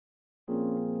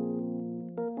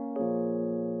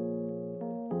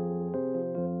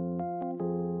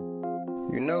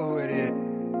You know who it is.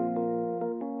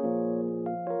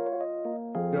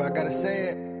 Do I gotta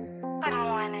say it?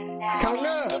 Count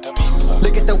up.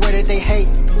 Look at the way that they hate.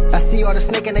 I see all the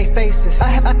snake in their faces. I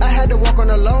had to walk on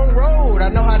a long road. I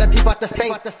know how to peep out the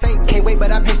fake. Can't wait,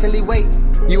 but I patiently wait.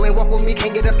 You ain't walk with me,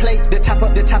 can't get a plate. The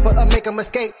chopper up, make them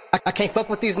escape. I can't fuck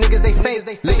with these niggas, they face.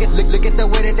 Look at the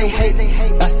way that they hate.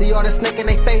 I see all the snake in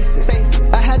their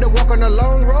faces. I had to walk on a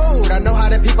long road. I know how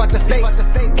to peep out the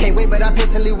fake. Can't wait, but I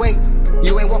patiently wait.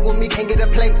 You ain't walk with me, can't get a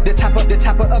plate. The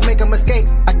chopper up, make them escape.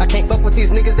 I can't fuck with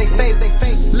these niggas, they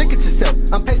face. Look at yourself,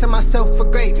 I'm pacing myself for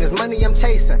greatness. Money I'm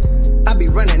chasing, I be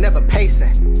running, never pacing.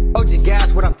 OG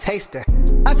gas, what I'm tasting.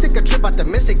 I took a trip out to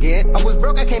Michigan. I was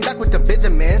broke, I came back with them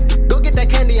Benjamins. Go get that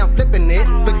candy, I'm flipping it.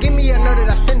 Forgive me, I know that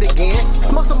I sinned again.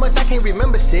 Smoke so much, I can't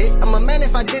remember shit. I'm a man,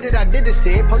 if I did it, I did the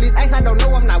shit. Police ask, I don't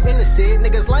know, I'm not in the shit.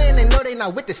 Niggas lying, they know they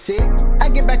not with the shit. I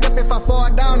get back up if I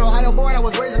fall down. Ohio boy, I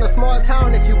was raised in a small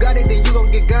town. If you got it, then you gon'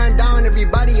 get gunned down.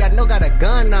 Everybody I know got a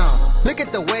gun now. Look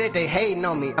at the way that they hating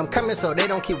on me. I'm coming so they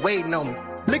don't keep waiting on me.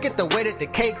 Look at the way that they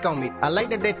cake on me. I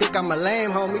like that they think I'm a lame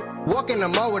homie. Walk in the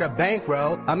mall with a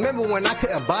bankroll. I remember when I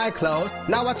couldn't buy clothes.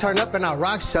 Now I turn up and I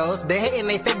rock shows. They hating,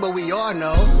 they fake, but we all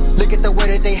know. Look at the way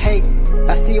that they hate.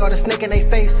 I see all the snake in their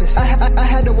faces. I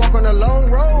had to walk on a long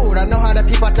road. I know how to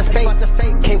peep out the fake.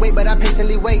 Can't wait, but I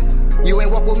patiently wait. You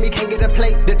ain't walk with me, can't get a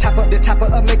plate. The chopper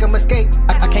up, make them escape.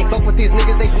 I can't fuck with these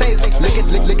niggas, they face.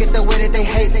 Look at the way that they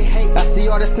hate. I see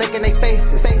all the snake in their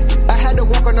faces. I had to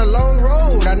walk on a long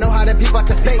road. I know how to peep out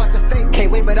the fake.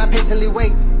 Can't wait, but I patiently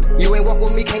wait. You ain't walk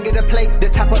with me, can't get a plate. The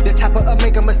chopper up,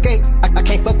 make them escape. I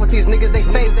can't fuck with these niggas, they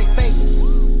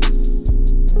face.